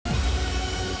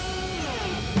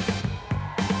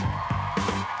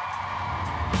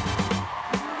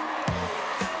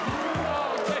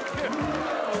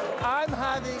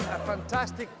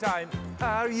fantastic time.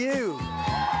 How are you?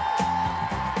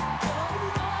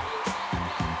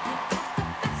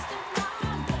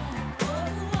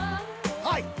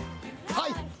 Hi!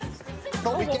 Hi!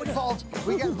 Thought we'd get involved.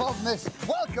 We get involved in this.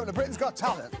 Welcome to Britain's Got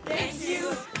Talent. Thank you.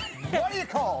 What are you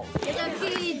called? Ghetto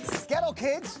Kids. Ghetto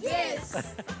Kids?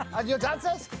 Yes. And you're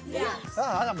dancers? Yeah.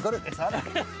 Oh, I'm good at this, aren't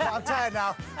I? I'm tired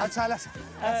now. I'm tired.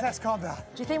 Let's calm down.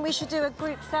 Do you think we should do a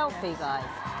group selfie, guys?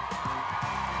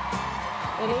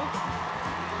 Really?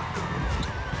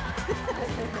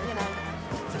 You know.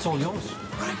 It's all yours.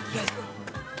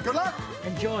 Good luck.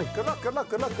 Enjoy. Good luck, good luck,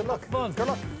 good luck, good luck. Fun. Good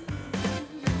luck.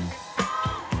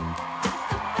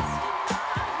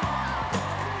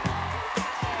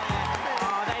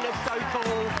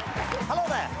 Hello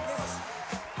there.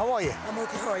 How are you? I'm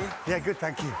okay, how are you? Yeah, good,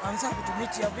 thank you. I'm so happy to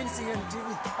meet you. I've been seeing you on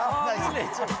TV. Oh, nice. really?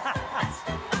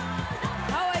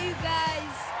 How are you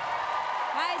guys?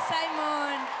 Hi,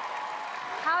 Simon.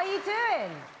 How are you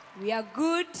doing? We are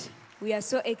good. We are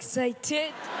so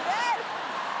excited.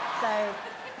 So,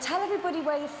 tell everybody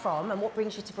where you're from and what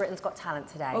brings you to Britain's Got Talent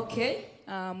today. Okay.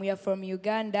 We are from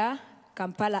Uganda,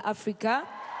 Kampala, Africa.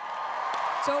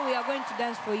 So we are going to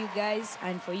dance for you guys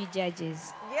and for you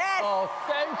judges. Yes. Oh,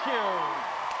 thank you.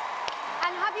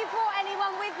 And have you brought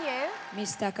anyone with you?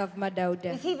 Mr. Kavma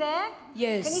Dauda. Is he there?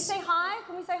 Yes. Can you say hi?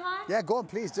 Can we say hi? Yeah, go on,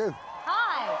 please do.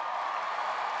 Hi.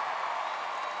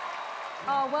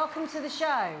 Oh, welcome to the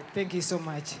show. Thank you so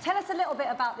much. Tell us a little bit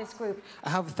about this group. I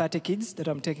have 30 kids that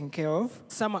I'm taking care of.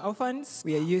 Some are orphans.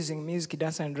 We are using music,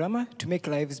 dance, and drama to make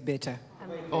lives better.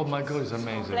 Oh, my God, it's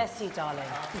amazing. Bless you, darling.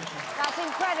 That's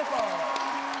incredible.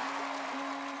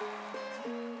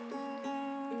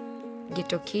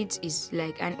 Ghetto Kids is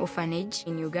like an orphanage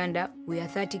in Uganda. We are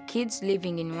 30 kids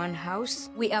living in one house.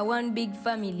 We are one big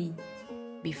family.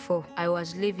 Before, I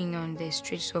was living on the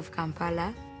streets of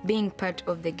Kampala. Being part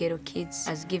of the Ghetto Kids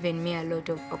has given me a lot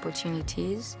of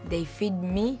opportunities. They feed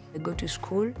me, I go to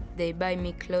school, they buy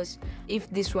me clothes. If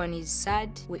this one is sad,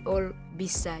 we all be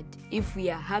sad. If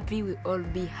we are happy, we all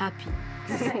be happy.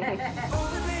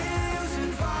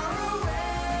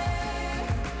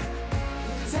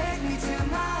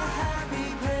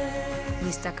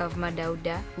 Mr. Kavma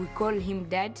Dauda, we call him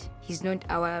Dad. He's not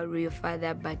our real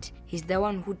father, but he's the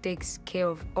one who takes care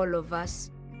of all of us.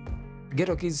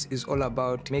 Ghetto Kids is all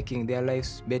about making their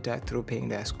lives better through paying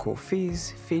their school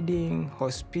fees, feeding,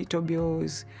 hospital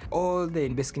bills, all the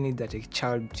basic needs that a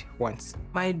child wants.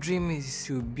 My dream is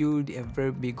to build a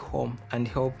very big home and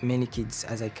help many kids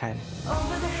as I can.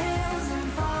 Over the hills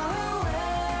and far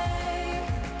away.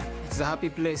 It's a happy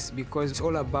place because it's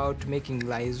all about making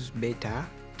lives better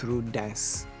through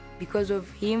dance. Because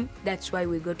of him, that's why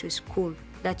we go to school.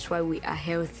 That's why we are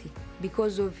healthy.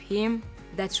 Because of him,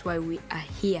 that's why we are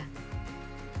here.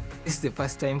 This is the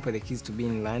first time for the kids to be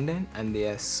in London, and they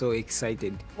are so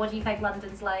excited. What do you think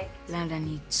London's like?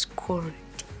 London, it's cold.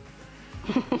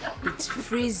 It's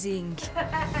freezing.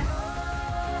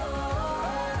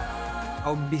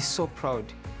 I'll be so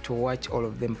proud to watch all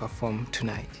of them perform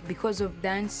tonight. Because of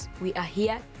dance, we are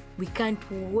here. We can't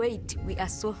wait. We are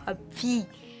so happy.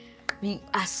 We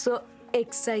are so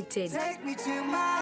excited. Take me to my